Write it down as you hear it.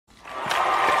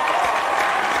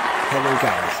Hello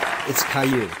guys, it's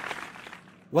Caillou.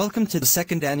 Welcome to the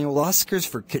second annual Oscars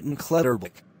for Kitten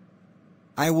Clutterbuck.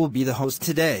 I will be the host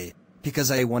today,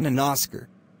 because I won an Oscar.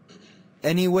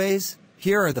 Anyways,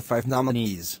 here are the 5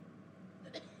 nominees.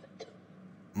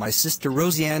 My sister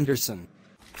Rosie Anderson.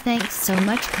 Thanks so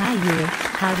much, Caillou.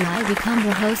 How do I become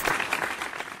the host?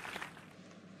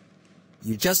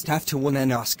 You just have to win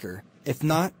an Oscar. If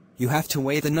not, you have to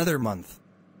wait another month.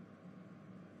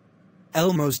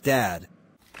 Elmo's dad.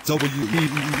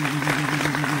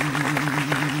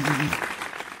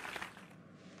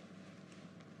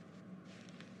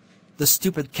 The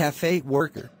stupid cafe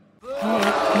worker. Hey, no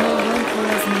one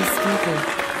calls me stupid,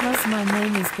 plus my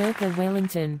name is Bertha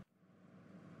Wellington.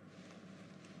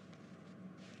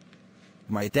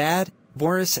 My dad,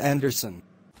 Boris Anderson.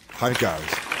 Hi guys,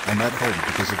 I'm at home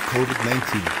because of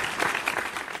COVID-19.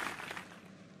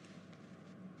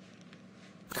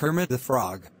 Kermit the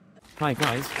Frog. Hi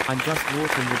guys, I'm just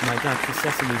walking with my dad to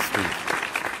Sesame Street.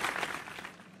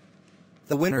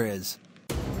 The winner is...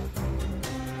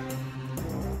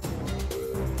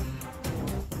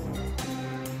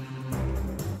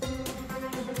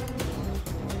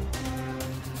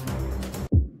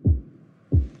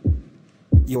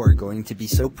 You are going to be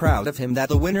so proud of him that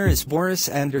the winner is Boris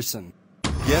Anderson.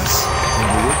 Yes,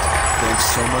 I knew it. Thanks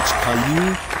so much,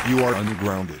 Caillou. You are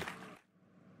ungrounded.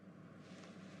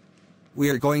 We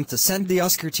are going to send the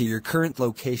Oscar to your current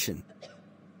location.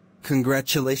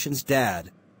 Congratulations,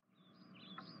 Dad.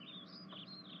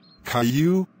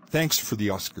 Caillou, thanks for the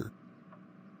Oscar.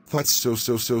 That's so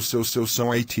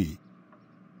it.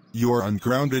 You are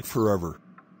ungrounded forever.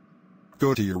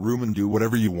 Go to your room and do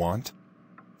whatever you want.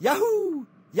 Yahoo!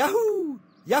 Yahoo!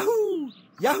 Yahoo!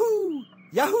 Yahoo!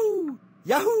 Yahoo!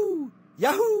 Yahoo!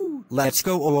 Yahoo! Let's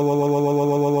go.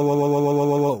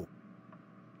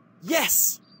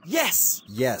 Yes! Yes!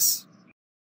 Yes!